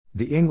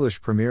The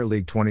English Premier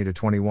League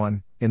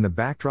 20-21, in the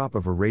backdrop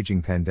of a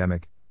raging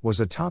pandemic, was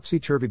a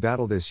topsy-turvy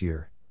battle this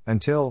year,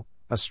 until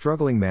a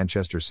struggling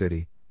Manchester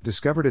City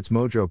discovered its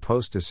mojo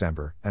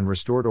post-December and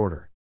restored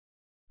order.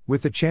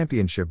 With the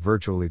championship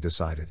virtually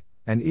decided,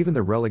 and even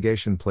the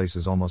relegation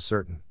places almost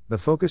certain, the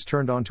focus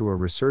turned onto a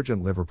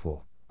resurgent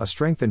Liverpool, a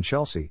strengthened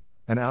Chelsea,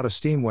 an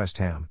out-of-steam West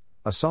Ham,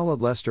 a solid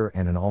Leicester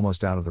and an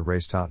almost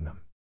out-of-the-race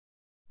Tottenham.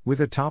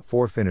 With a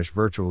top-four finish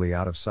virtually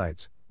out of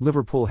sights,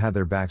 Liverpool had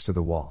their backs to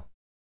the wall.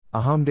 A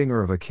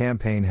humdinger of a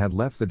campaign had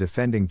left the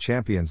defending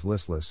champions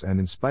listless, and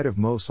in spite of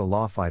Mo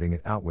Salah fighting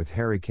it out with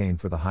Harry Kane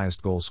for the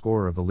highest goal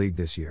scorer of the league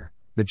this year,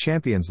 the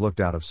champions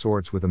looked out of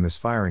sorts with a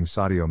misfiring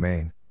Sadio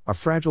Mane, a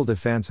fragile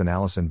defense and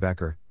Alisson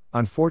Becker,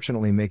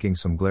 unfortunately making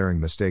some glaring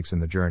mistakes in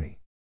the journey.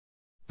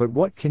 But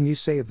what can you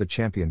say of the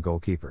champion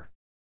goalkeeper?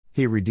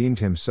 He redeemed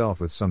himself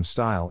with some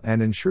style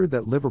and ensured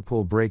that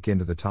Liverpool break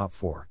into the top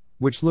four,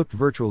 which looked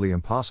virtually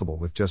impossible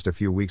with just a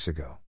few weeks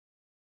ago.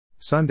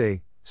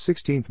 Sunday,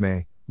 16th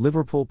May,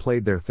 Liverpool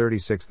played their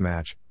 36th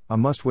match, a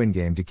must-win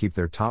game to keep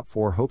their top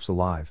four hopes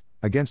alive,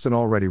 against an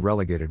already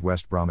relegated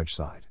West Bromwich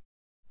side.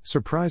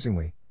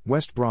 Surprisingly,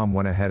 West Brom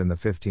went ahead in the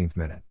 15th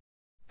minute.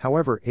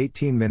 However,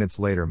 18 minutes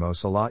later Mo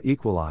Salah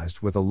equalised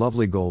with a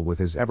lovely goal with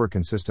his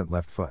ever-consistent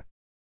left foot.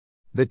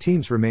 The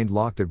teams remained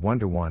locked at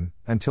 1-1,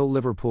 until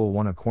Liverpool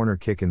won a corner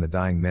kick in the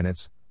dying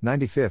minutes,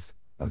 95th,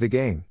 of the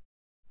game.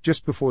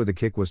 Just before the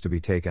kick was to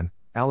be taken,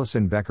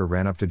 Alisson Becker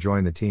ran up to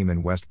join the team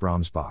in West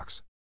Brom's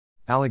box.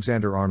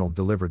 Alexander-Arnold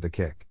delivered the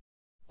kick.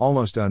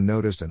 Almost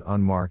unnoticed and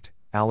unmarked,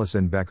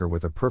 Alisson Becker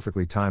with a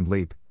perfectly timed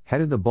leap,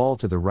 headed the ball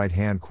to the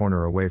right-hand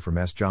corner away from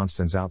S.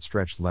 Johnston's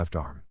outstretched left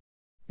arm.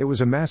 It was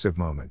a massive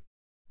moment.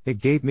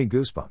 It gave me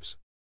goosebumps.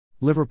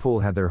 Liverpool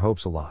had their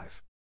hopes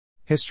alive.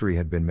 History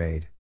had been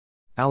made.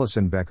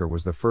 Alisson Becker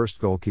was the first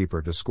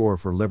goalkeeper to score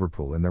for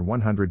Liverpool in their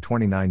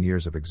 129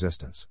 years of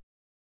existence.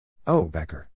 Oh, Becker.